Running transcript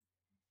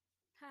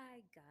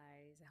Hi,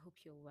 guys. I hope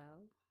you're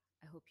well.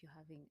 I hope you're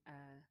having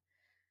a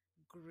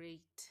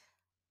great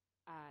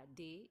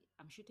day.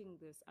 I'm recording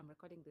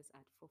this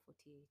at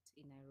 4:48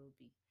 in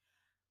Nairobi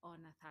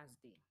on a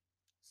Thursday.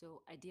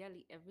 So,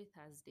 ideally, every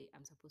Thursday,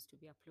 I'm supposed to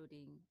be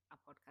uploading a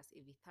podcast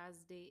every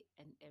Thursday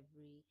and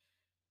every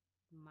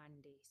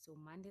Monday. So,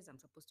 Mondays,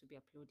 I'm supposed to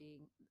be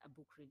uploading a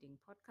book reading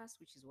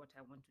podcast, which is what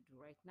I want to do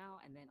right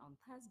now. And then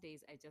on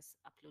Thursdays, I just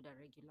upload a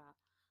regular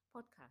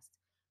podcast.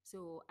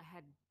 So I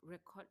had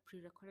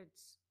pre-recorded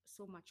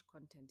so much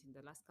content in the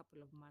last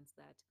couple of months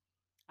that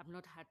I've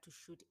not had to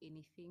shoot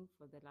anything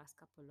for the last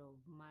couple of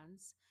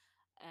months,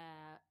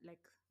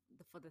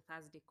 for the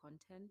Thursday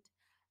content.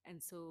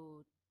 And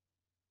so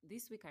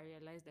this week I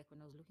realized, like,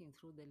 when I was looking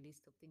through the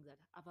list of things,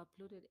 that I've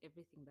uploaded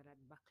everything that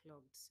I'd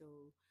backlogged.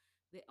 So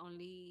the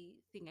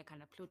only thing I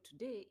can upload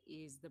today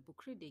is the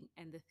book reading.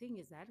 And the thing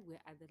is that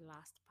we're at the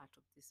last part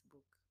of this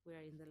book.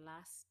 We're in the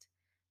last,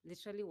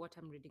 literally, what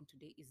I'm reading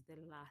today is the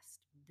last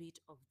bit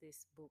of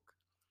this book.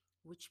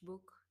 Which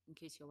book? In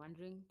case you're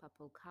wondering,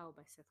 Purple Cow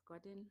by Seth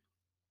Godin.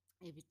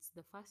 If it's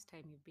the first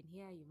time you've been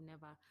here, you've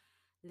never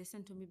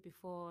listened to me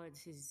before,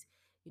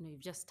 you've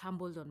just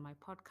stumbled on my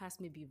podcast.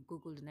 Maybe you've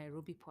Googled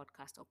Nairobi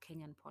podcast or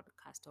Kenyan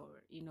podcast,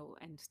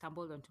 and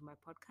stumbled onto my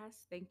podcast.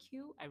 Thank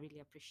you. I really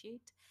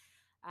appreciate.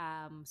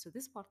 So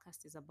this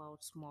podcast is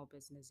about small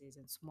businesses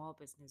and small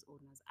business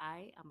owners.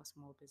 I am a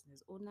small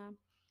business owner.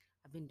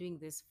 I've been doing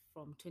this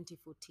from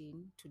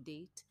 2014 to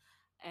date,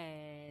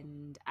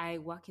 and I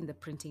work in the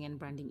printing and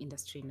branding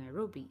industry in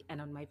Nairobi. And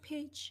on my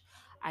page,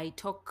 I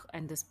talk,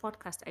 and this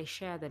podcast, I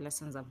share the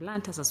lessons I've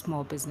learned as a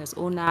small business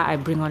owner. I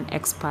bring on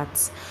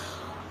experts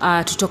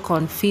to talk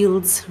on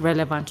fields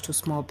relevant to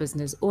small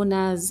business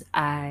owners.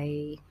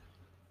 I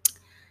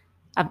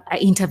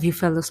interview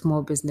fellow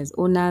small business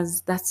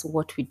owners. That's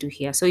what we do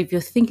here. So if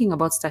you're thinking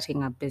about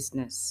starting a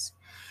business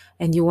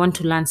and you want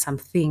to learn some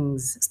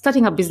things,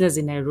 starting a business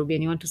in Nairobi,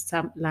 and you want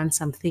to learn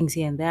some things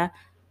here and there,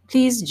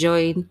 please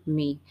join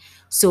me.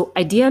 So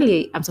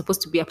ideally, I'm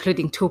supposed to be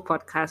uploading two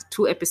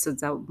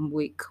episodes a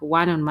week,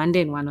 one on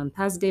Monday and one on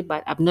Thursday,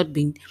 but I've not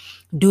been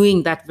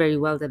doing that very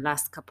well the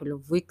last couple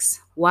of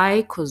weeks.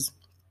 Why? Because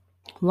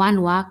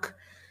one, work.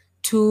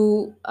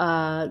 Two,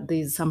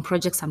 there's some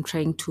projects I'm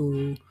trying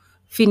to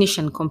finish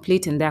and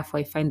complete, and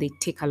therefore I find they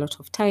take a lot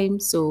of time.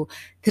 So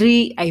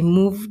three, I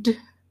moved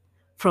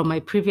from my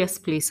previous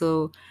place.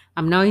 So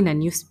I'm now in a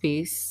new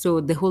space. So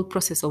the whole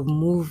process of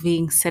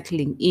moving,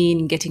 settling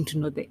in, getting to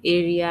know the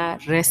area,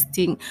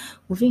 resting,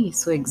 moving is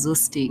so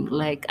exhausting.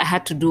 Like, I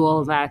had to do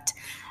all that.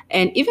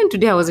 And even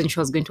today, I wasn't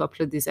sure I was going to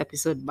upload this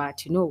episode,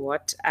 but you know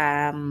what?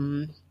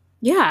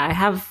 Yeah, I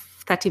have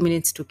 30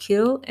 minutes to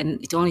kill,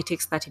 and it only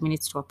takes 30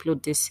 minutes to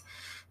upload this,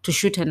 to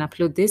shoot and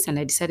upload this. And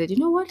I decided, you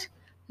know what?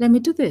 Let me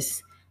do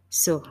this.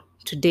 So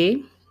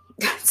today,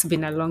 it's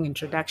been a long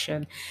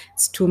introduction.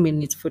 It's 2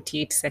 minutes,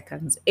 48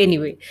 seconds.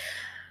 Anyway,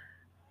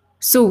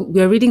 so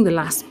we're reading the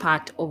last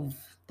part of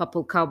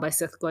Purple Cow by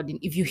Seth Godin.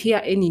 If you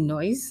hear any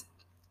noise,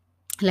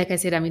 like I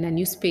said, I'm in a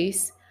new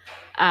space.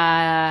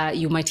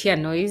 You might hear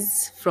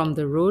noise from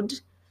the road,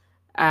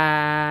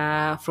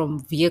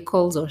 from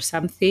vehicles or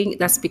something.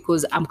 That's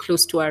because I'm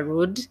close to a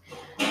road.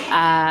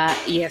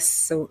 Yes,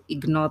 so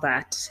ignore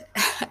that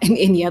and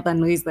any other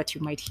noise that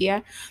you might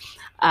hear.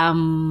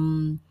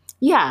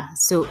 Yeah,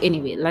 so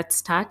anyway, let's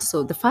start.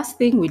 So the first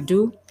thing we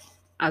do,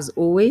 as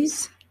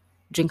always,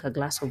 drink a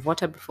glass of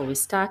water before we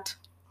start.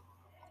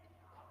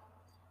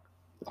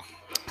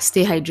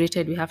 Stay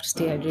hydrated. We have to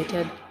stay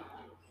hydrated.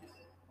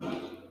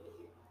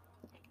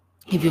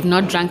 If you've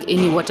not drank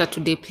any water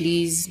today,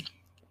 please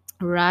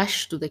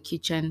rush to the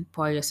kitchen,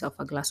 pour yourself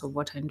a glass of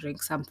water and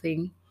drink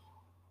something.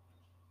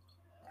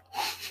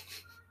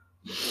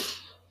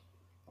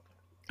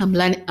 I'm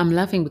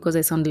laughing because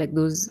I sound like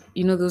those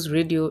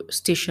radio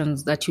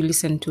stations that you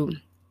listen to,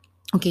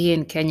 okay, here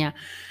in Kenya,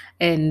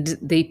 and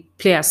they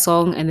play a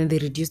song and then they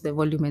reduce the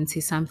volume and say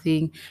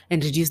something,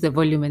 and reduce the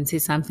volume and say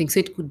something.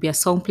 So it could be a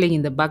song playing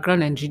in the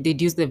background and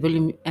reduce the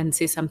volume and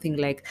say something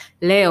like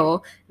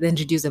Leo, then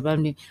reduce the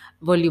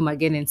volume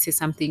again and say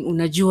something.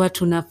 Unajua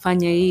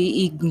tunafanya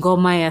hii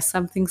ngoma ya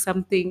something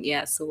something.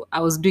 Yeah, so I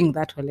was doing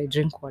that while I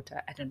drink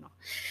water. I don't know.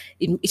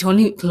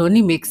 It'll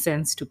only make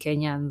sense to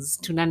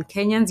Kenyans. To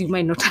non-Kenyans, you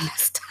might not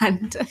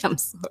understand. I'm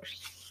sorry.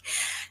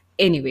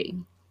 Anyway,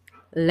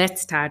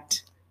 let's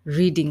start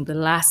reading the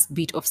last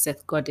bit of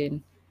Seth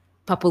Godin,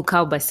 Purple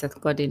Cow by Seth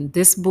Godin.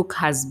 This book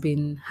has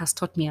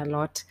taught me a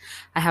lot.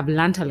 I have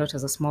learned a lot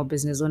as a small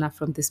business owner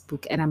from this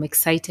book, and I'm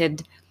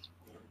excited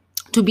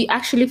to be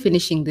actually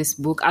finishing this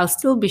book. I'll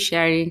still be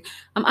sharing.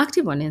 I'm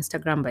active on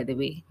Instagram, by the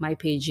way. My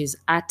page is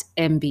at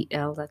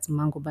MBL, that's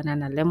Mango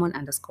Banana Lemon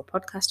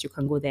 _podcast. You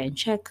can go there and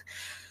check.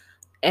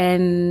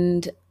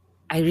 And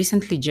I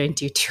recently joined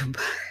YouTube.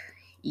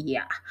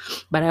 Yeah,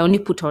 but I only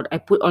put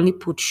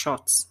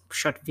short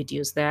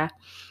videos there.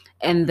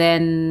 And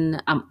then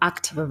I'm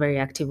very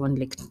active on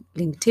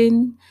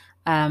LinkedIn.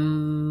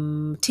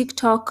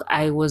 TikTok,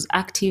 I was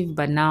active,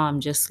 but now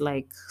I'm just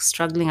like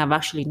struggling. I've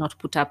actually not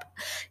put up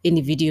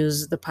any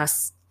videos the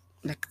past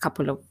like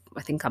couple of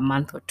I think, a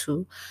month or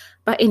two.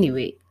 But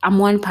anyway, I'm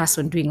one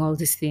person doing all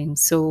these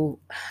things. So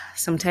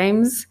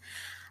sometimes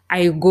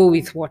I go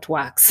with what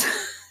works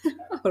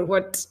or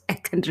what I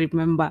can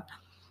remember.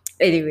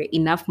 Anyway,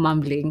 enough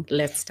mumbling.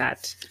 Let's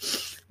start.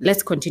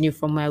 Let's continue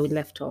from where we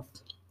left off.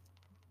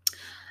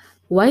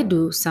 Why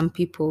do some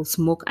people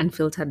smoke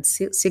unfiltered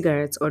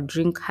cigarettes or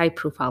drink high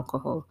proof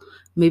alcohol?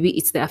 Maybe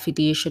it's the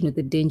affiliation with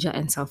the danger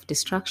and self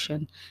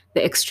destruction.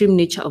 The extreme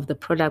nature of the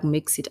product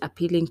makes it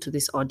appealing to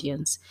this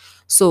audience.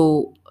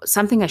 So,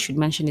 something I should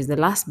mention is the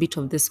last bit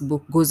of this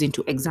book goes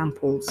into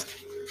examples.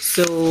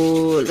 So,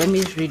 let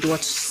me read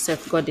what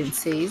Seth Godin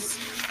says.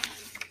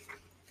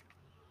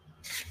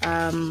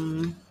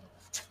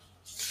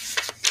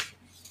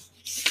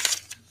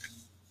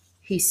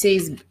 He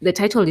says the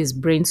title is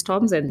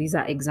Brainstorms, and these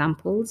are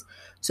examples.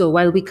 So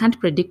while we can't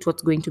predict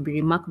what's going to be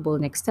remarkable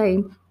next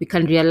time, we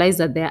can realize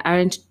that there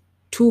aren't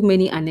too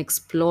many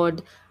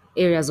unexplored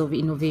areas of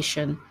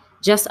innovation,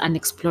 just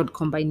unexplored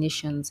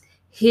combinations.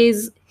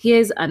 Here's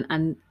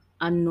an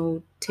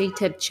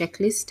annotated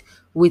checklist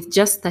with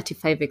just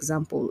 35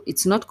 examples.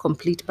 It's not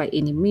complete by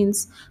any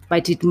means,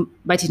 but it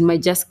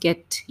might just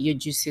get your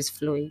juices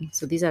flowing.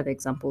 So these are the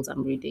examples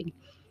I'm reading.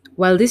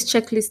 While this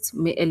checklist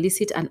may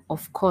elicit an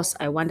of course,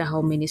 I wonder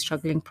how many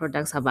struggling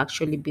products have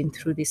actually been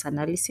through this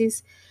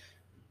analysis,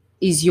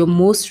 is your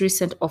most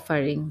recent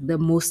offering the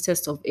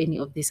mostest of any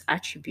of these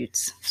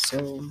attributes?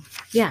 So,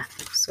 yeah.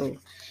 So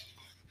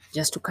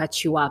just to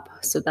catch you up.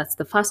 So that's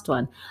the first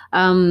one.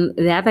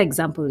 The other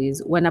example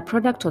is when a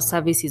product or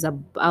service is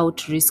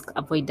about risk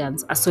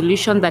avoidance, a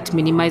solution that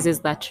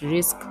minimizes that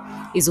risk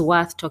is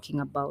worth talking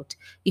about.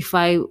 If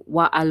I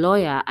were a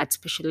lawyer, I'd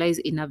specialize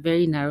in a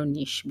very narrow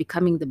niche,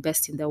 becoming the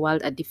best in the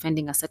world at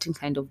defending a certain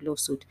kind of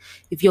lawsuit.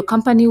 If your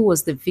company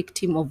was the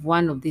victim of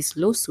one of these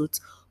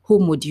lawsuits,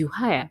 whom would you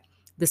hire?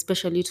 The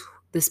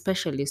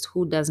specialist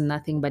who does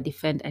nothing but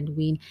defend and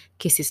win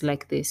cases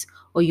like this,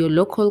 or your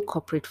local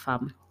corporate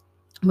firm.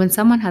 When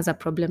someone has a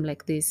problem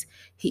like this,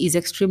 he is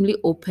extremely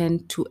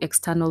open to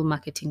external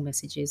marketing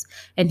messages,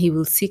 and he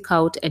will seek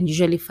out and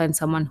usually find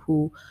someone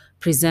who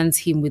presents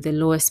him with the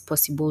lowest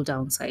possible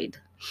downside.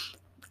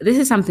 This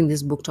is something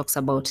this book talks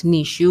about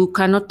niche. You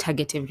cannot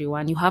target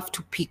everyone. You have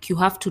to pick, you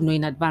have to know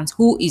in advance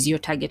who is your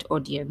target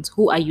audience,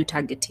 who are you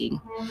targeting.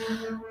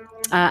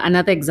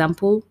 Another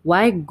example,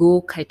 why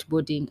go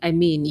kiteboarding? I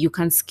mean, you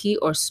can ski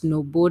or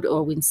snowboard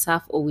or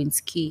windsurf or wind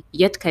ski,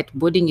 yet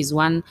kiteboarding is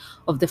one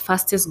of the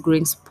fastest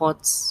growing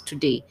sports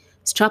today.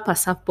 Strap a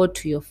surfboard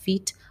to your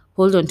feet,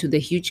 hold on to the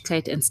huge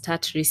kite, and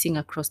start racing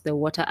across the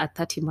water at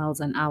 30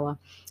 miles an hour.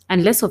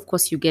 Unless, of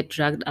course, you get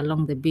dragged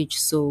along the beach.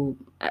 So,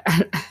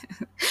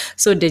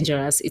 so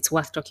dangerous, it's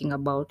worth talking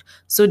about.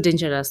 So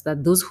dangerous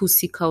that those who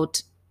seek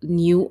out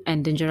new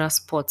and dangerous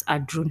sports are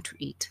drawn to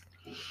it.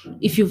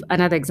 If you've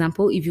Another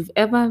example, if you've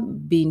ever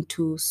been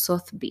to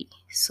Sotheby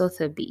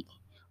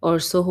or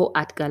Soho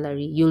Art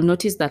Gallery, you'll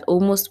notice that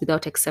almost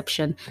without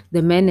exception,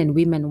 the men and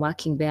women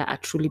working there are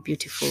truly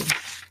beautiful.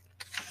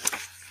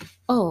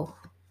 Oh,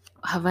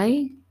 have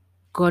I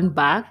gone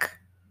back?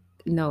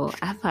 No,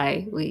 have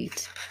I?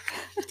 Wait.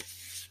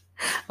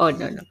 Oh,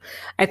 no, no.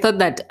 I thought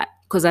that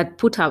because I'd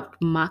put up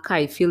marker,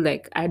 I feel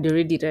like I'd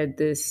already read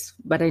this,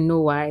 but I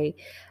know why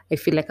I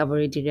feel like I've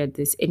already read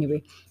this.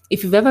 Anyway,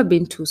 if you've ever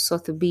been to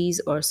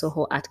Sotheby's or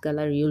Soho Art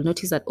Gallery, you'll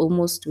notice that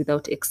almost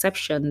without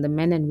exception, the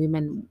men and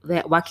women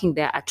working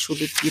there are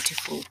truly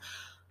beautiful.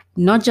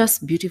 Not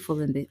just beautiful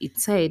in the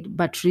inside,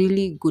 but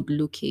really good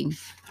looking.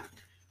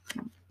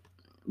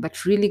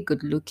 But really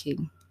good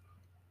looking.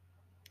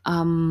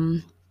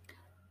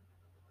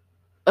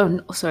 Oh,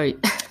 no, sorry,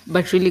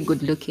 but really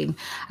good looking.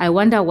 I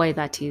wonder why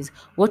that is.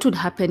 What would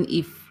happen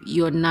if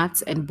your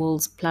nuts and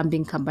bolts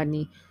plumbing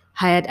company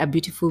hired a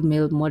beautiful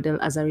male model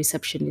as a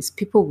receptionist?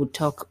 People would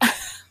talk.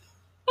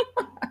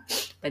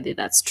 But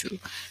that's true.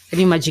 Can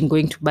you imagine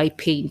going to buy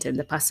paint and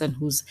the person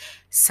who's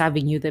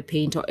serving you the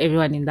paint or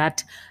everyone in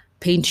that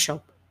paint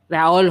shop,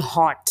 they're all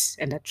hot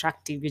and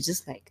attractive. You're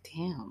just like,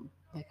 damn,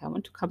 like I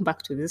want to come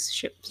back to this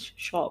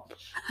shop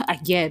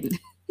again.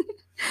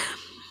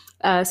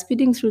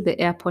 Speeding through the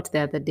airport the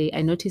other day,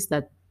 I noticed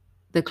that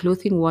the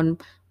clothing worn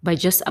by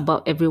just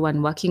about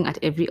everyone working at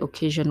every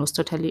occasion was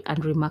totally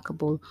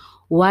unremarkable.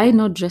 Why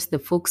not dress the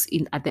folks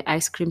in at the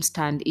ice cream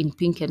stand in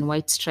pink and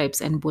white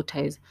stripes and bow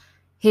ties?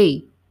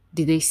 Hey,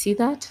 did they see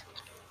that?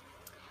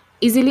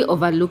 Easily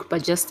overlooked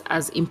but just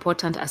as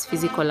important as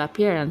physical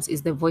appearance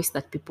is the voice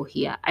that people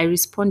hear. I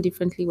respond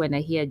differently when I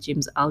hear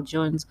James Earl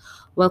Jones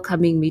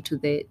welcoming me to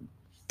the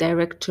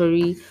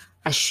directory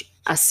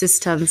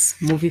assistance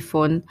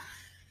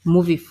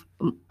movie f-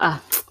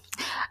 ah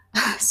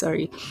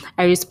sorry.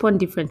 I respond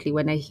differently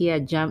when I hear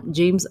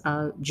James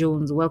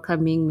Jones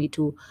welcoming me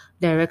to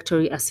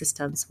directory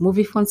assistance.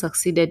 Moviephone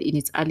succeeded in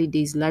its early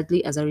days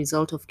largely as a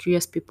result of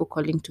curious people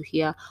calling to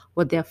hear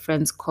what their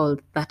friends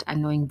called that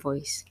annoying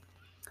voice.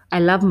 I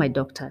love my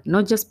doctor,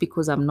 not just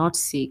because I'm not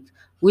sick,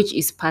 which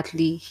is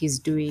partly his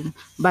doing,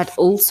 but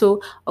also,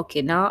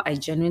 okay, now I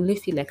genuinely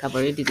feel like I've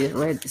already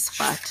read this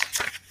part.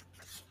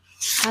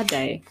 Had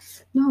I?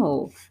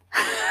 No.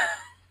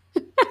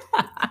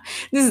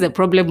 This is the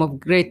problem of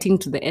getting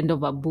to the end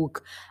of a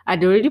book.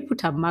 I'd already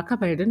put a marker,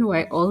 but I don't know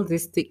why all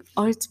this thing.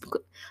 Or it's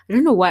because I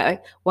don't know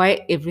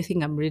why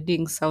everything I'm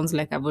reading sounds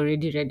like I've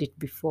already read it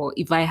before.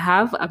 If I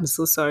have, I'm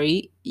so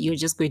sorry. You're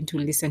just going to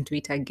listen to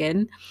it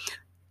again,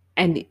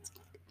 and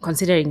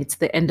considering it's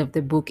the end of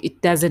the book,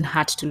 it doesn't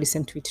hurt to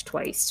listen to it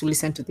twice. To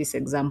listen to these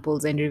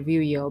examples and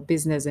review your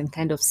business and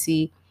kind of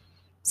see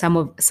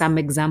some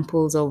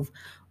examples of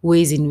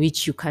ways in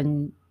which you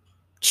can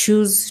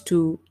choose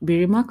to be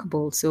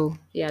remarkable. So,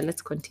 yeah,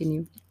 let's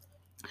continue.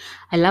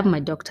 I love my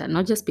doctor,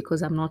 not just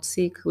because I'm not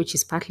sick, which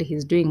is partly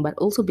his doing, but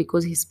also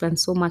because he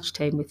spends so much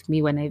time with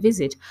me when I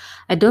visit.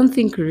 I don't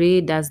think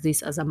Ray does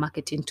this as a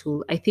marketing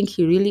tool. I think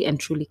he really and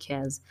truly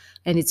cares.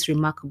 And it's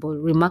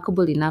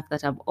remarkable enough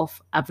that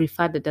I've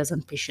referred a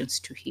dozen patients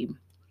to him.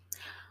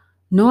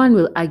 No one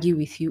will argue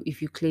with you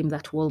if you claim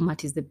that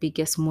Walmart is the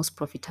biggest, most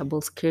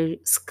profitable,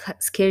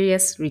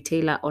 scariest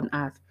retailer on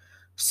earth.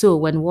 So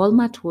when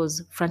Walmart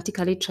was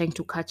frantically trying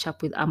to catch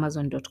up with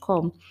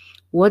Amazon.com,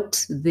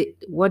 what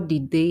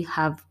did they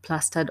have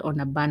plastered on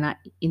a banner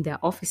in their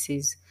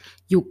offices?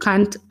 You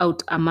can't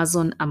out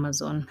Amazon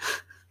Amazon.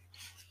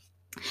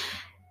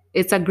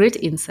 It's a great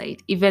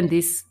insight. Even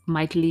this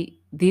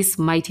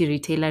mighty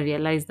retailer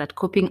realized that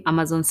copying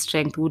Amazon's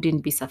strength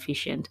wouldn't be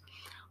sufficient.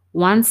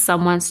 Once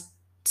someone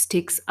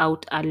stakes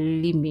out a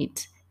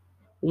limit,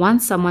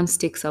 once someone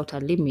stakes out a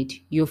limit,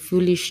 you're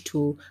foolish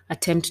to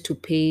attempt to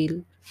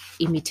pale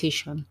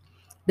imitation.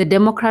 The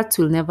Democrats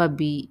will never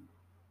be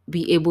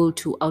able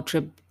to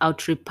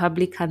out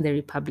Republican the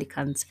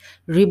Republicans.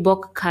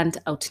 Reebok can't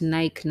out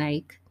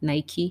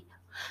Nike,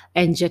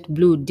 and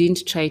JetBlue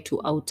didn't try to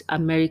out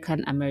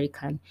American.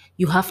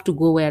 You have to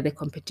go where the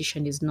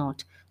competition is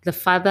not. The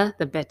farther,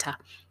 the better.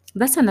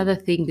 That's another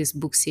thing this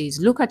book says.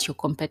 Look at your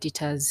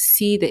competitors,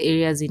 see the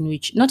areas in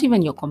which, not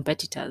even your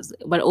competitors,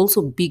 but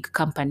also big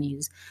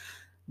companies.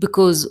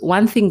 Because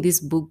one thing this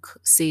book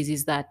says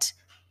is that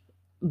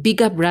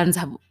bigger brands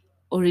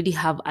already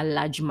have a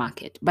large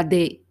market, but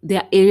there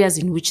are areas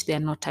in which they are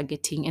not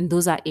targeting, and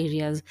those are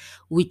areas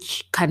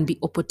which can be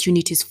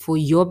opportunities for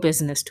your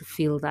business to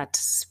fill that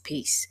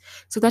space.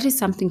 So that is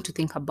something to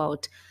think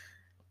about.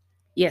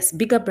 Yes,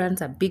 bigger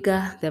brands are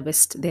bigger,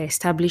 they're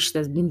established,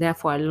 they've been there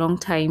for a long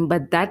time,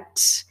 but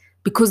that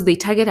because they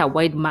target a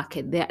wide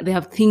market, they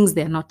have things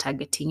they're not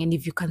targeting. And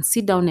if you can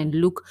sit down and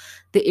look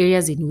the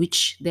areas in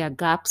which there are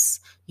gaps,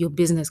 your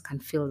business can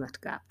fill that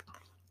gap.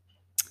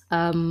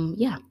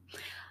 Yeah.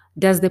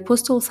 Does the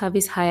postal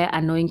service hire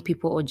annoying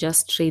people or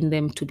just train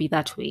them to be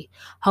that way?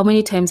 How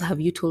many times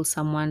have you told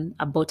someone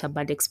about a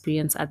bad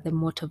experience at the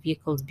Motor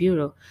Vehicles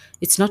Bureau?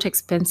 It's not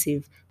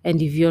expensive, and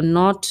if you're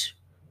not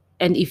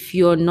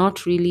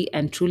really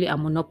and truly a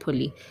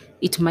monopoly,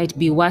 it might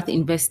be worth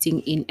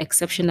investing in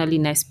exceptionally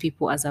nice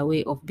people as a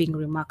way of being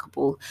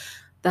remarkable.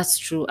 That's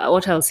true.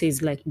 What I'll say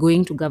is like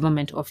going to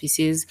government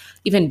offices,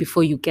 even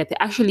before you get there.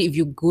 Actually, if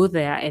you go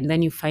there and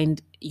then you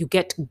find you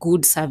get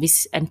good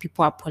service and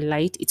people are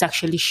polite, it's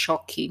actually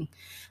shocking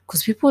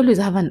because people always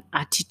have an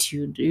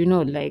attitude,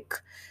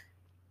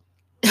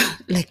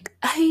 like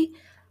I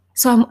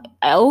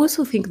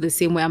also think the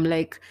same way. I'm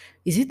like,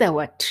 is it that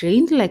we're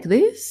trained like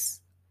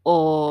this,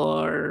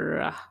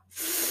 or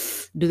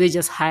do they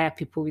just hire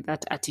people with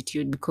that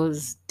attitude?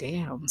 Because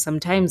damn,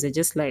 sometimes they're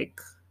just like,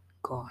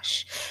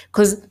 gosh,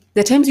 because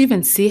the times you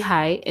even say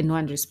hi and no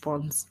one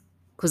responds.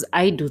 Because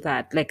I do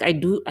that. Like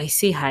I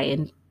say hi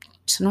and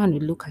so no one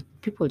will look at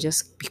people.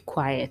 Just be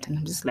quiet, and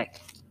I'm just like,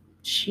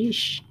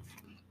 sheesh.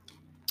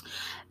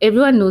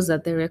 Everyone knows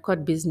that the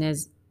record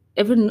business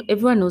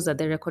everyone knows that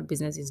the record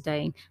business is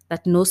dying,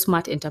 that no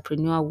smart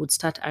entrepreneur would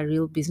start a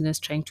real business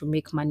trying to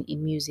make money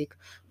in music.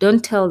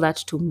 Don't tell that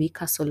to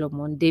Mika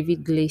Solomon,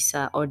 David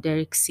Glaser, or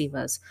Derek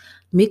Sivers.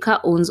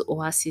 Mika owns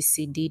Oasis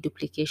CD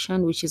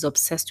Duplication, which is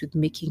obsessed with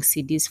making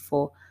CDs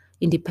for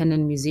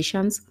independent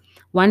musicians.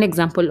 One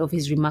example of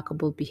his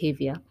remarkable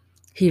behavior: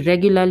 he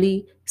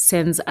regularly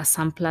sends a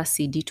sampler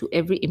CD to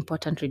every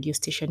important radio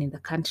station in the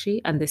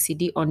country, and the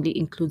CD only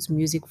includes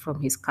music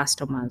from his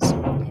customers.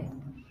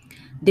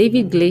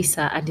 David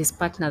Glaser and his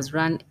partners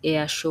run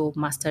Air Show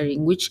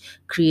Mastering, which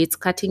creates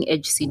cutting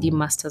edge CD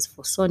masters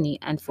for Sony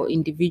and for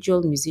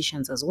individual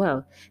musicians as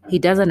well. He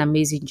does an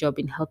amazing job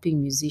in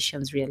helping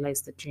musicians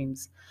realize their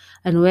dreams.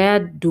 And where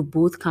do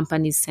both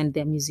companies send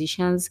their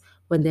musicians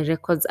when the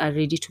records are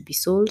ready to be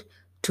sold?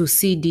 To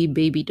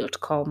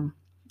cdbaby.com.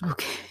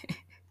 Okay.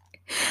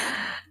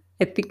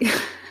 I think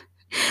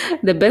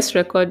the best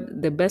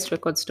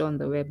record store on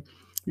the web.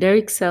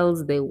 Derek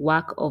sells the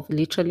work of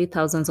literally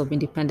thousands of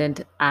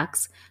independent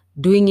acts,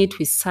 doing it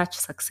with such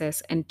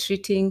success and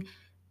treating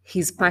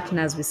his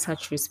partners with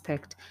such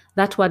respect.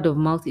 That word of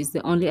mouth is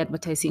the only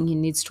advertising he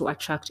needs to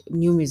attract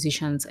new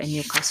musicians and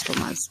new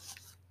customers.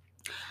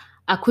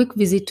 A quick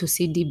visit to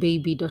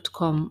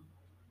cdbaby.com,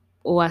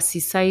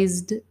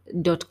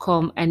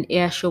 oasisized.com, and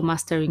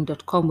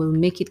airshowmastering.com will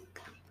make it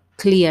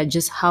clear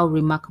just how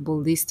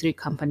remarkable these three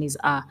companies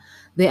are.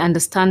 They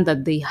understand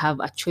that they have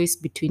a choice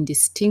between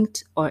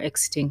distinct or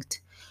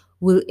extinct.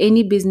 Will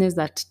any business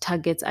that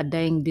targets a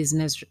dying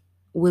business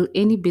Will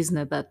any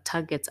business that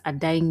targets a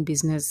dying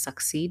business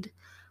succeed?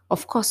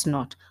 Of course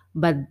not.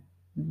 But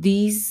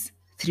these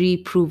three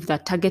prove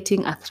that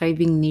targeting a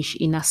thriving niche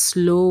in a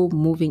slow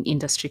moving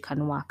industry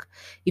can work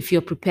if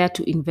you're prepared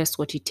to invest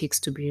what it takes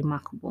to be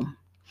remarkable.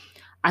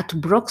 At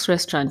Brock's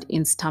restaurant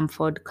in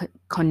Stamford,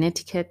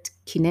 Connecticut,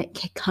 here's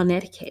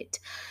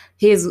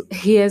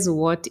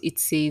what it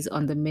says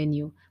on the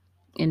menu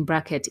in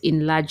bracket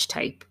in large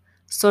type.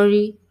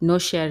 Sorry, no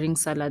sharing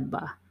salad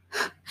bar.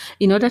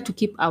 In order to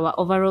keep our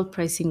overall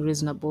pricing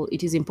reasonable,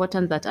 it is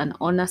important that an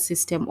honor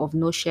system of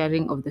no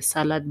sharing of the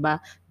salad bar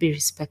be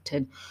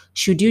respected.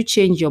 Should you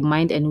change your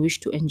mind and wish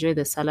to enjoy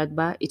the salad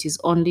bar, it is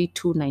only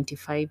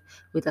 $2.95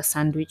 with a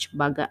sandwich,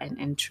 burger, and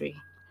entree.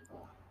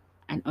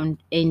 An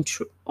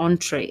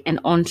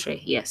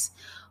entree, yes.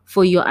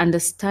 For your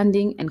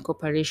understanding and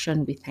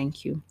cooperation, we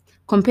thank you.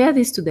 Compare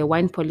this to the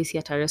wine policy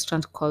at a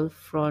restaurant called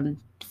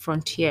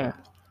Frontier.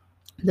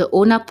 The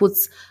owner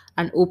puts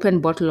an open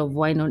bottle of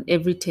wine on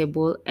every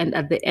table, and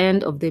at the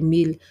end of the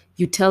meal,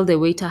 you tell the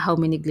waiter how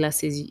many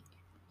glasses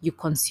you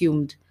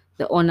consumed.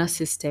 The honor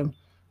system,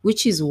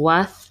 which is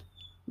worth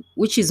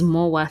which is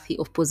more worthy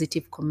of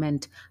positive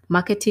comment.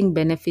 Marketing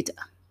benefit,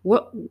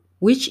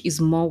 which is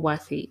more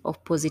worthy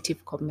of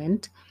positive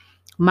comment.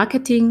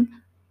 Marketing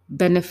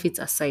benefits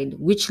aside,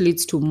 which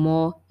leads to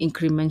more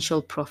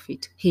incremental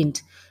profit.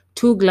 Hint: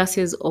 2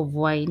 glasses of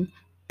wine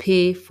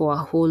pay for a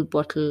whole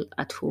bottle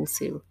at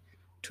wholesale.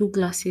 2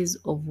 glasses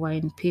of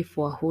wine pay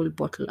for a whole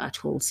bottle at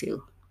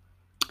wholesale.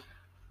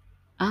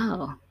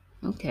 Oh,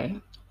 okay.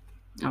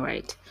 All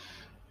right.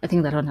 I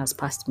think that one has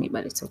passed me,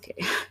 but it's okay.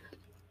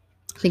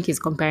 I think he's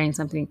comparing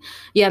something.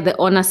 Yeah, the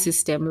honor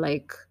system,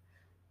 like,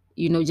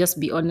 just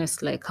be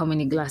honest, like how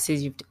many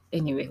glasses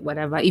anyway,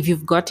 whatever. If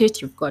you've got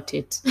it, you've got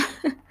it.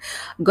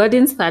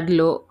 Gordon's third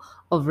law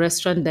of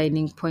restaurant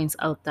dining points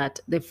out that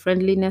the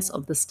friendliness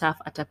of the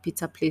staff at a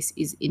pizza place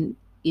is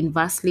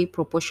inversely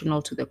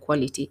proportional to the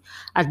quality.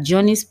 At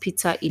Johnny's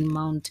Pizza in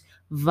Mount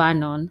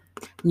Vernon,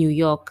 New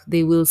York,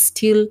 they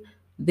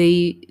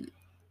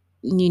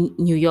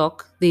New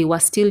York, they were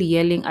still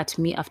yelling at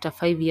me after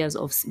 5 years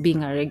of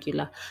being a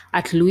regular.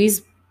 At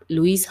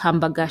Louis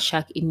Hamburger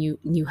Shack in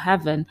New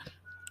Haven,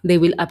 they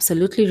will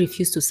absolutely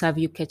refuse to serve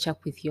you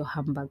ketchup with your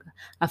hamburger.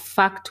 A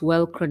fact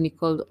well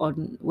chronicled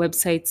on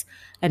websites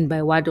and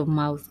by word of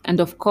mouth. And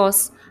of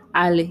course,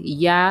 Al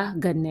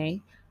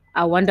Yagane,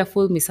 a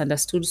wonderful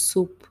misunderstood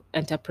soup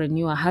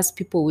entrepreneur, has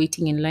people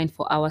waiting in line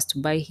for hours to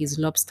buy his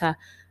lobster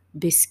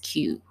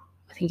biscuit.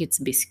 I think it's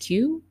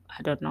biscuit.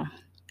 I don't know.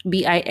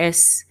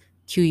 Bisque.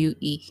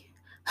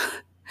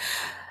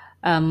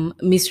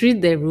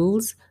 Misread the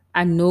rules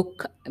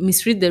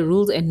misread the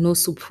rules and no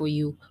soup for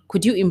you.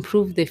 Could you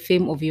improve the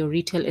fame of your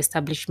retail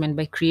establishment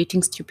by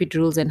creating stupid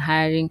rules and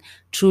hiring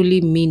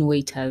truly mean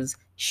waiters?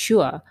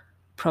 Sure,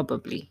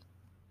 probably.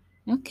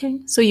 Okay,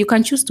 so you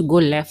can choose to go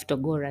left or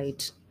go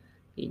right,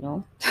 you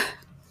know.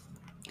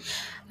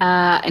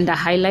 And a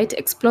highlight: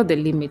 explore the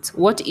limits.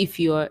 What if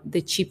you're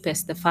the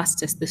cheapest, the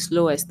fastest, the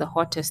slowest, the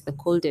hottest, the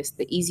coldest,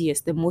 the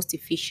easiest, the most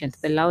efficient,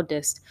 the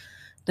loudest,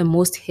 the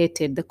most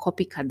hated, the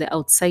copycat, the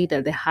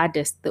outsider, the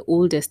hardest, the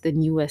oldest, the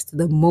newest,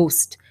 the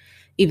most?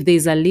 If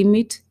there's a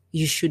limit,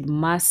 you should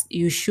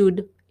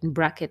in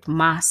bracket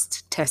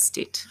must test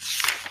it.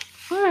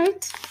 All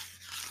right.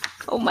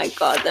 Oh my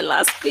God, the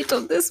last bit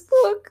of this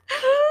book.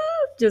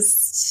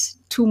 Just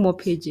 2 more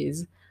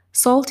pages.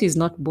 Salt is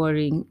not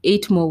boring.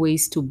 8 more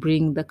ways to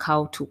bring the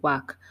cow to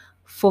work.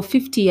 For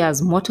 50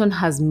 years, Morton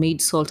has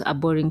made salt a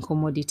boring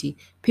commodity.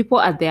 People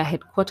at their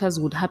headquarters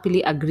would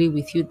happily agree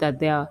with you that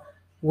there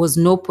was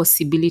no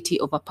possibility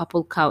of a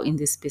purple cow in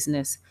this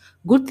business.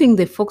 Good thing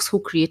the folks who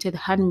created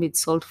handmade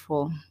salt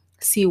for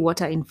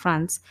seawater in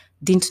France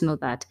didn't know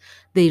that.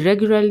 They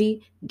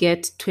regularly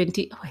get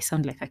 20. Oh, I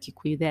sound like a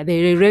Kikuyu there.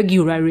 They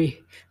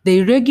regularly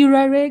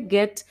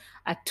get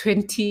a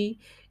 $20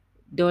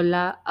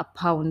 a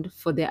pound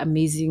for their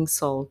amazing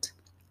salt.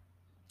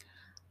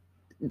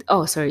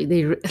 Oh, sorry.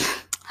 I'll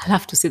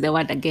have to say the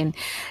word again.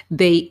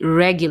 They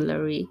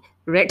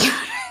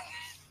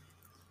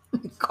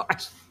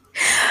gosh,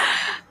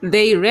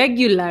 they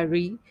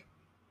regularly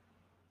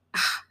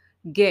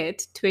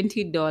get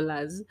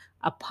 $20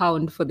 a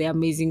pound for their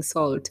amazing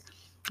salt.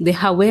 The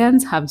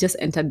Hawaiians have just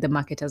entered the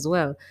market as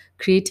well,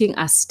 creating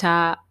a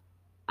star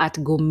at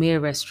gourmet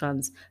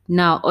restaurants.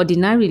 Now,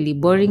 ordinarily,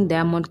 boring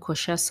Diamond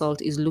Kosher salt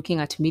is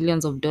looking at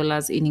millions of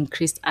dollars in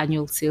increased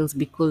annual sales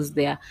because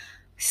their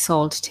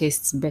salt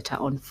tastes better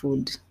on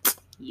food.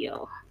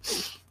 Yo.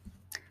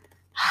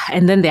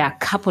 And then there are a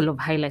couple of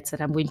highlights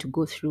that I'm going to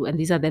go through, and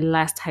these are the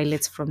last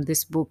highlights from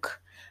this book.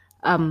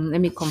 Let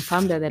me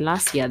confirm that the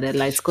last year the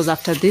lights, because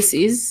after this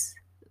is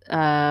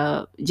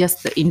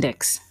just the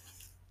index.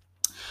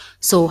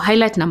 So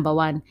highlight number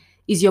 1: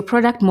 is your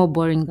product more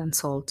boring than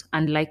salt?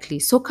 Unlikely.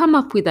 So come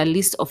up with a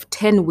list of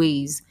 10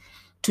 ways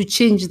to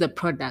change the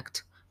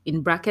product,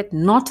 in bracket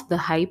not the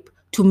hype,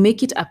 to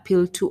make it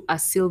appeal to a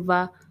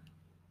sliver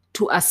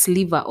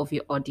of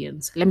your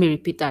audience. Let me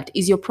repeat that.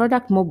 Is your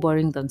product more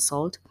boring than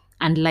salt?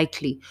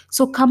 unlikely.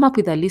 So come up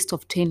with a list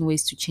of 10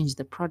 ways to change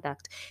the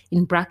product,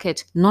 in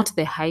bracket, not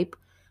the hype,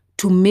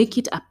 to make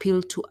it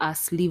appeal to a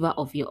sliver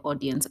of your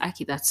audience.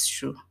 Aki, that's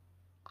true.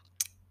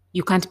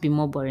 You can't be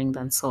more boring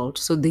than salt.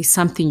 So there's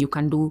something you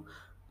can do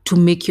to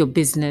make your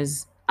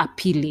business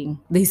appealing.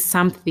 There's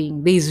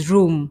something, there's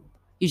room.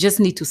 You just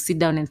need to sit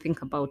down and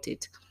think about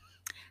it.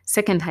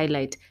 Second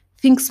highlight,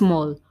 think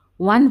small.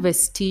 One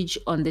vestige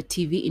on the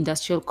TV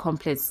industrial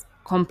complex,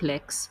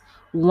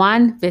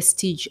 one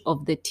vestige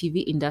of the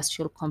TV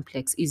industrial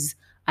complex is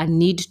a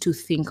need to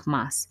think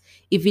mass.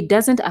 If it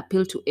doesn't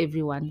appeal to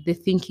everyone, the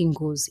thinking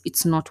goes,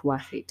 it's not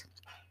worth it.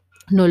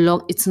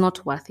 It's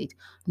not worth it.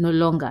 No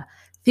longer.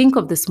 Think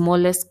of the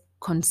smallest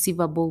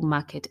conceivable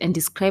market and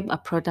describe a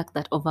product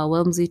that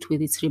overwhelms it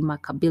with its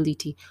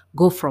remarkability.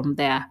 Go from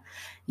there.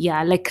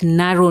 Yeah, like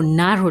narrow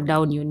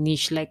down your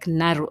niche, like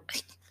narrow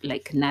it.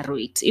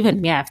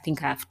 Even me, I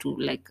think I have to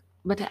like,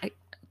 but okay,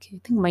 I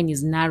think mine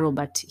is narrow,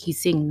 but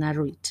he's saying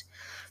narrow it,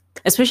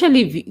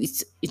 especially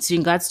if it's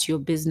regards to your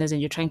business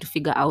and you're trying to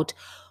figure out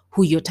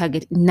who your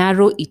target,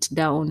 narrow it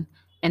down.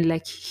 And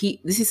like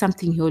this is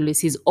something he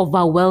always says,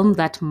 overwhelm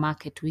that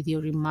market with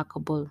your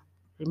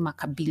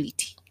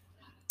remarkability,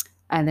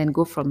 and then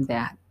go from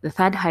there. The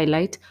third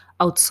highlight,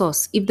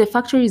 outsource. If the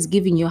factory is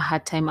giving you a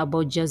hard time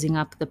about jazzing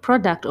up the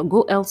product, or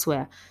go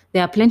elsewhere.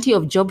 There are plenty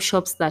of job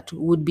shops that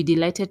would be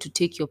delighted to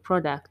take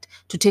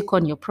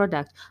on your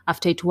product.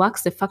 After it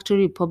works, the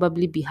factory will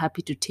probably be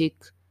happy to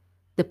take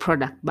the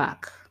product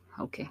back.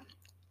 Okay.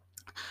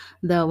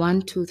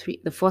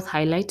 The fourth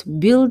highlight,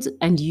 build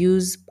and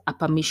use a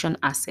permission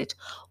asset.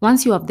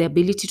 Once you have the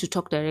ability to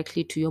talk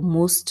directly to your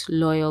most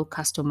loyal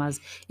customers,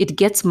 it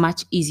gets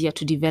much easier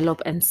to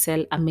develop and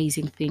sell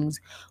amazing things.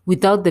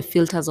 Without the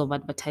filters of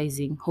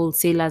advertising,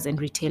 wholesalers, and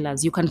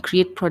retailers, you can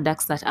create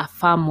products that are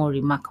far more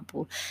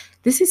remarkable.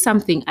 This is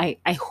something I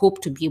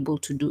hope to be able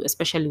to do,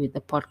 especially with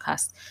the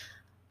podcast.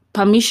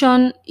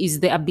 Permission is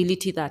the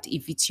ability that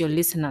if it's your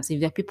listeners, if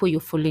they're people you're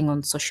following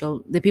on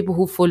the people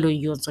who follow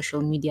you on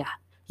social media,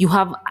 you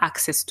have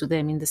access to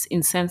them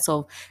in sense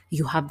of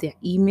you have their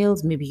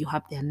emails, maybe you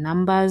have their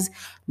numbers,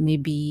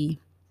 maybe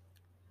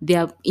they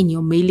are in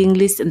your mailing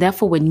list, and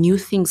therefore when new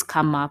things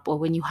come up, or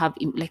when you have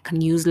like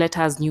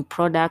newsletters, new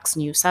products,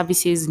 new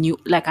services, new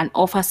like an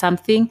offer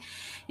something,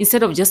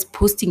 instead of just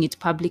posting it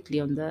publicly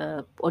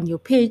on your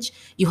page,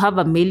 you have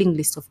a mailing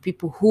list of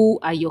people who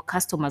are your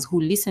customers who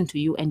listen to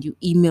you, and you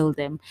email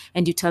them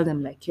and you tell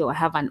them like, yo, I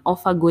have an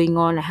offer going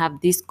on, I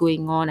have this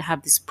going on, I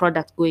have this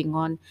product going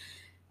on.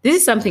 This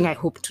is something I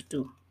hope to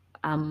do,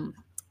 um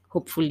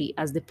hopefully,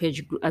 as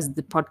as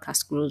the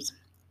podcast grows.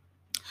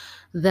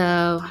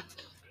 The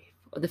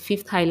the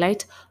fifth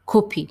highlight,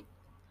 copy,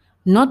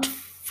 not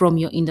from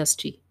your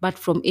industry, but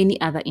from any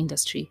other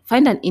industry.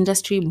 Find an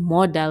industry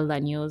more dull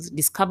than yours,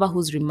 discover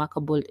who's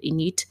remarkable in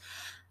it,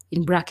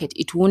 in bracket,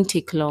 it won't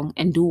take long,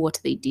 and do what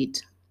they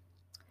did.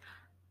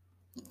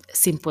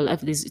 Simple.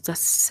 It's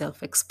just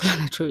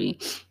self-explanatory.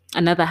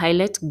 Another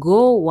highlight,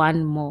 go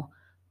one more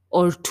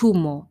or two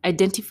more.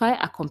 Identify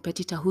a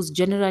competitor who's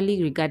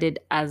generally regarded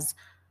as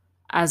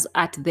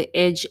at the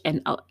edge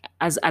and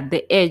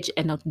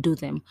outdo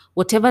them.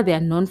 Whatever they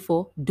are known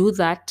for, do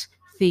that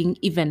thing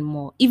even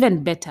more,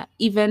 even better,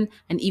 even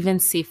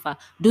safer.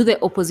 Do the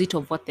opposite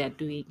of what they're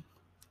doing.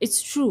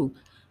 It's true.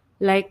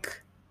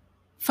 Like,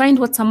 find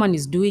what someone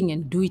is doing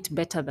and do it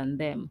better than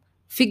them.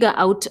 Figure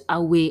out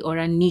a way or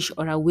a niche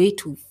or a way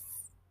to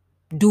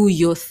do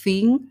your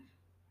thing,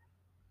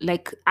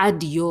 like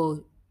add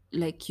your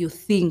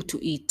thing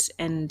to it,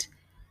 and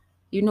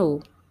you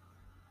know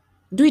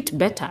do it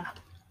better.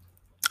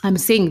 I'm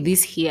saying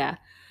this here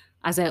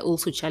as I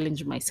also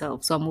challenge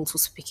myself. So I'm also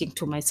speaking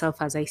to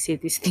myself as I say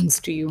these things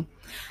to you.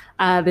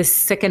 The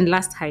second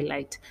last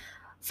highlight,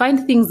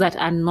 find things that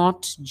are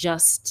not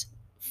just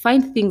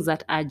find things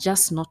that are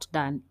just not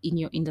done in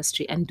your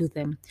industry and do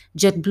them.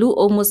 JetBlue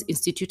almost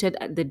instituted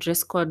the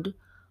dress code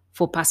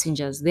for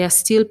passengers. They are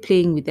still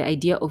playing with the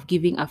idea of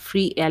giving a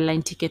free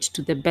airline ticket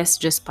to the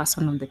best dressed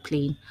person on the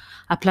plane.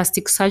 A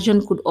plastic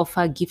surgeon could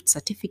offer gift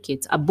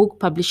certificates. A book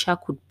publisher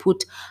could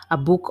put a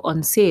book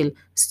on sale.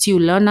 Stu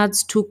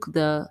Leonards took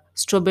the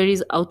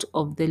strawberries out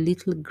of the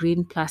little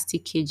green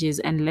plastic cages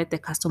and let the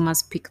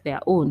customers pick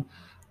their own,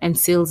 and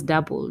sales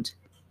doubled.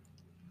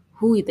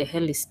 Who the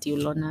hell is Stu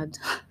Leonard?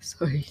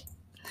 Sorry.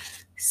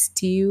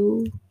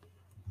 Stu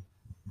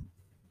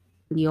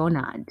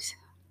Leonard.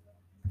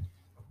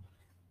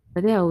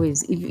 But they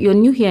always, if you're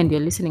new here and you're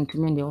listening to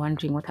me and you're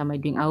wondering what am I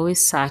doing, I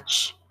always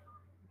search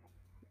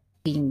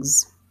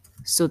things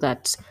so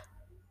that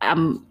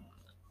um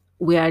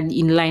we are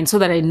in line, so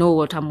that I know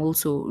what I'm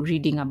also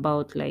reading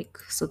about, like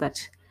so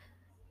that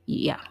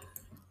yeah,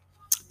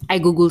 I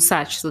Google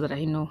search so that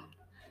I know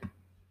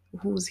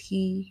who's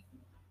he.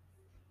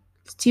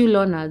 Stu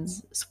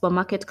Leonard's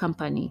supermarket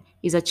company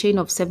is a chain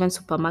of 7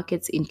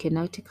 supermarkets in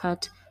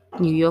Connecticut,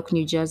 New York,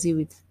 New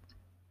Jersey,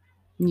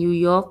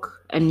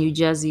 and New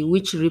Jersey,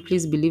 which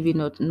Ripley's Believe It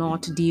or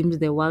Not deemed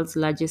the world's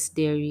largest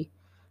dairy,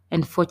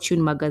 and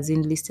Fortune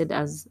magazine listed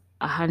as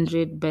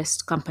 100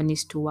 best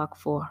companies to work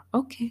for.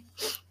 Okay.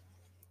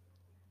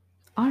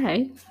 All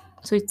right.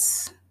 So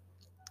it's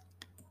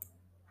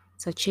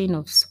a chain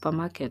of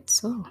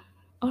supermarkets. Oh,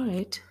 all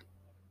right.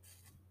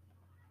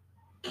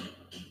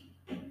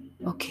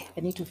 Okay, I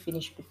need to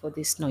finish before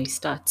this noise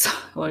starts,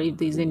 or if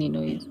there's any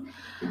noise.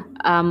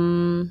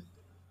 Um,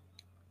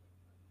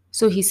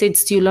 so he said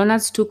stew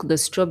owners took the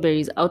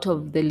strawberries out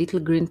of the little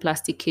green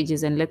plastic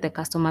cages and let the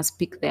customers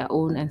pick their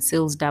own, and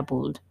sales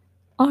doubled.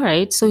 All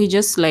right, so he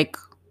just like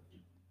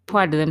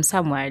poured them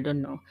somewhere, I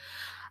don't know.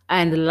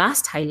 And the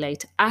last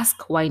highlight,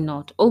 ask why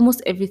not.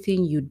 Almost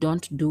everything you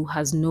don't do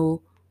has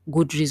no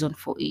good reason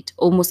for it.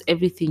 Almost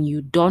everything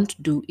you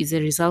don't do is a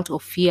result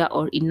of fear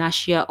or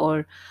inertia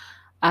or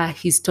a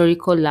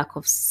historical lack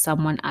of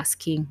someone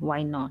asking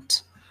why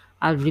not.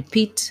 I'll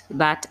repeat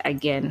that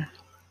again.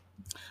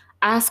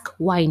 Ask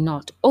why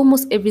not.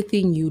 Almost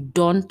everything you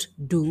don't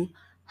do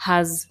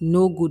has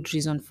no good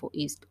reason for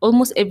it.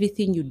 Almost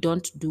everything you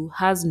don't do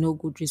has no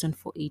good reason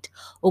for it.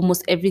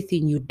 Almost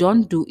everything you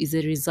don't do is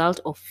a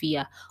result of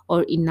fear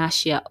or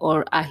inertia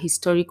or a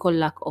historical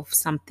lack of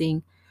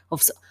something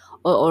of s-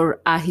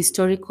 or a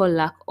historical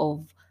lack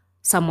of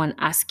someone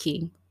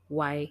asking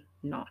why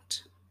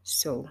not.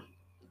 So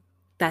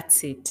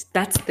that's it.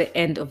 That's the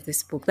end of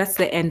this book. That's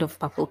the end of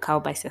Purple Cow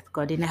by Seth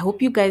Godin. I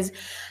hope you guys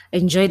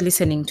enjoyed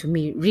listening to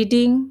me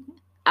reading.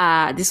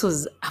 This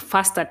was a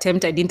first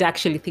attempt. I didn't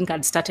actually think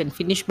I'd start and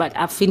finish, but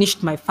I've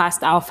finished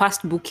our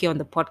first book here on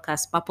the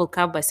podcast, Purple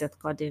Cow by Seth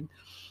Godin.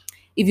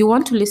 If you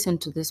want to listen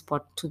to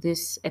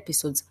this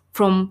episodes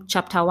from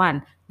chapter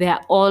 1, they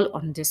are all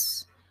on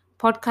this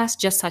podcast.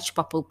 Just search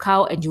Purple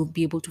Cow and you'll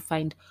be able to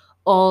find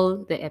all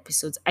the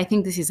episodes. I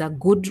think this is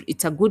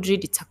it's a good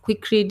read, it's a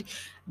quick read.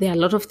 There are a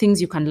lot of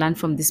things you can learn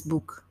from this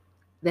book.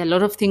 There are a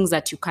lot of things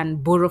that you can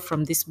borrow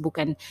from this book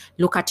and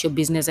look at your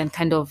business and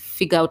kind of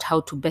figure out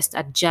how to best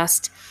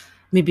adjust.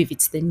 Maybe if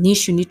it's the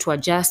niche you need to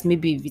adjust,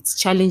 maybe if it's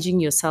challenging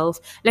yourself.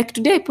 Like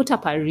today I put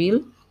up a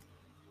reel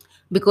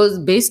because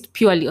based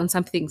purely on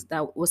some things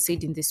that was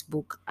said in this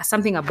book,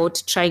 something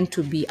about trying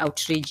to be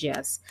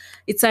outrageous.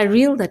 It's a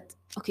reel that,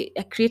 okay,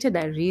 I created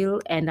a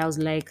reel and I was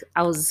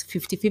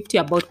 50-50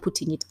 about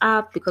putting it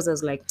up because I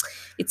was like,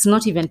 it's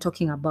not even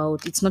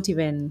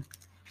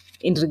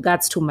in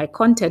regards to my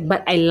content,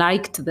 but I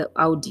liked the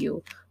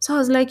audio. So I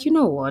was like, you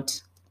know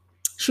what?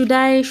 Should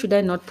I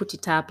not put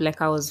it up?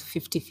 Like I was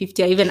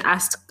 50-50. I even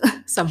asked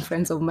some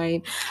friends of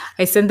mine.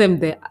 I sent them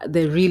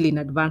the reel in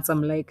advance.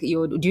 I'm like,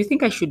 yo, do you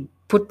think I should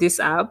put this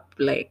up?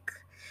 Like,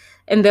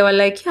 and they were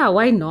like, yeah,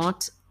 why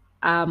not?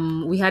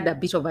 We had a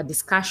bit of a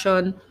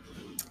discussion.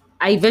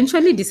 I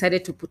eventually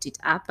decided to put it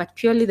up, but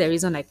purely the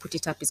reason I put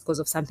it up is because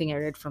of something I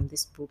read from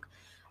this book.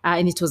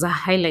 And it was a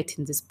highlight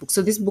in this book.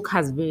 So this book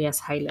has various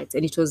highlights.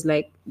 And it was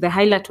like, the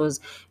highlight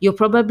was, you're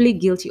probably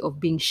guilty of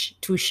being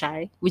too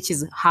shy, which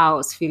is how I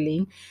was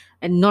feeling,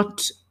 and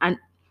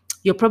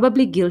you're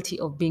probably guilty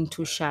of being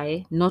too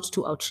shy, not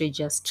too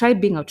outrageous. Try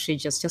being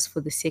outrageous just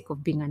for the sake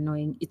of being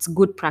annoying. It's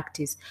good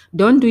practice.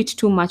 Don't do it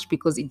too much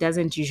because it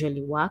doesn't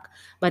usually work,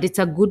 but it's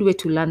a good way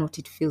to learn what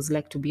it feels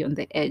like to be on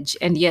the edge.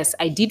 And yes,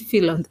 I did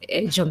feel on the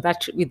edge on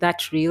that with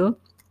that reel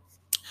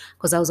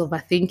because I was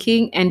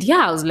overthinking. And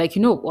yeah, I was like,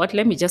 you know what?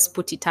 Let me just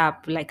put it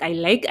up. Like I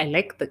like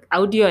the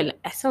audio.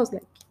 So I was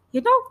like,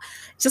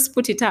 just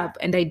put it up.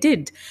 And I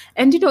did.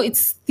 And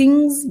it's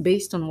things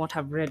based on what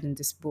I've read in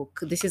this book.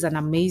 This is an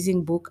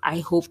amazing book. I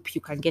hope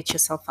you can get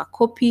yourself a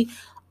copy,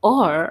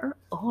 or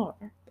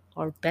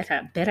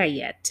better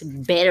yet,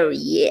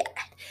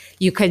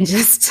 you can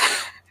just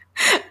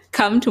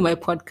come to my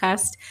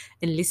podcast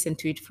and listen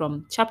to it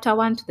from chapter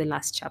 1 to the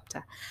last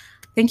chapter.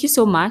 Thank you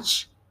so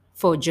much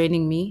for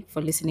joining me, for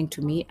listening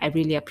to me. I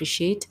really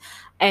appreciate.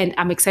 And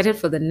I'm excited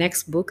for the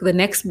next book. The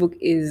next book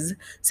is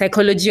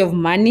Psychology of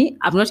Money.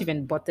 I've not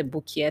even bought the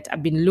book yet.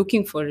 I've been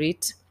looking for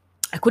it.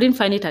 I couldn't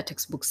find it at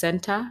Textbook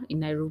Center in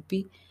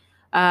Nairobi.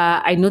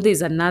 I know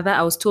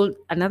I was told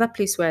another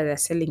place where they're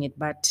selling it,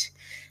 but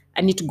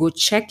I need to go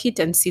check it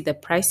and see the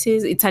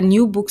prices. It's a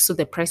new book, so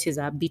the prices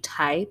are a bit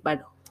high,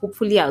 but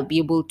hopefully I'll be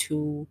able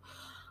to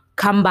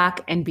come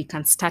back and we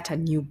can start a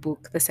new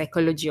book, The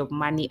Psychology of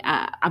Money.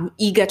 I'm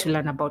eager to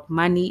learn about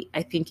money.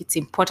 I think it's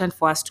important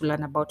for us to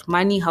learn about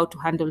money, how to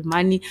handle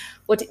money,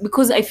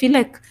 because I feel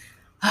like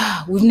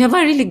we've never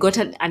really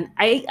gotten, and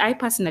I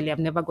personally have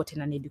never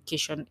gotten an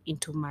education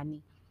into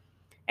money.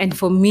 And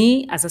for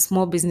me, as a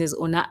small business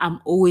owner, I'm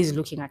always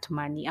looking at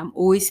money. I'm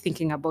always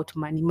thinking about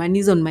money. Money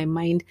is on my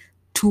mind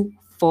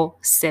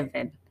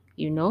 247,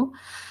 you know?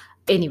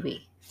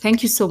 Anyway,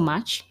 thank you so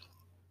much.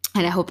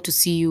 And I hope to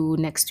see you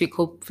next week,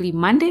 hopefully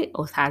Monday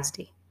or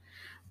Thursday.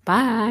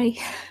 Bye.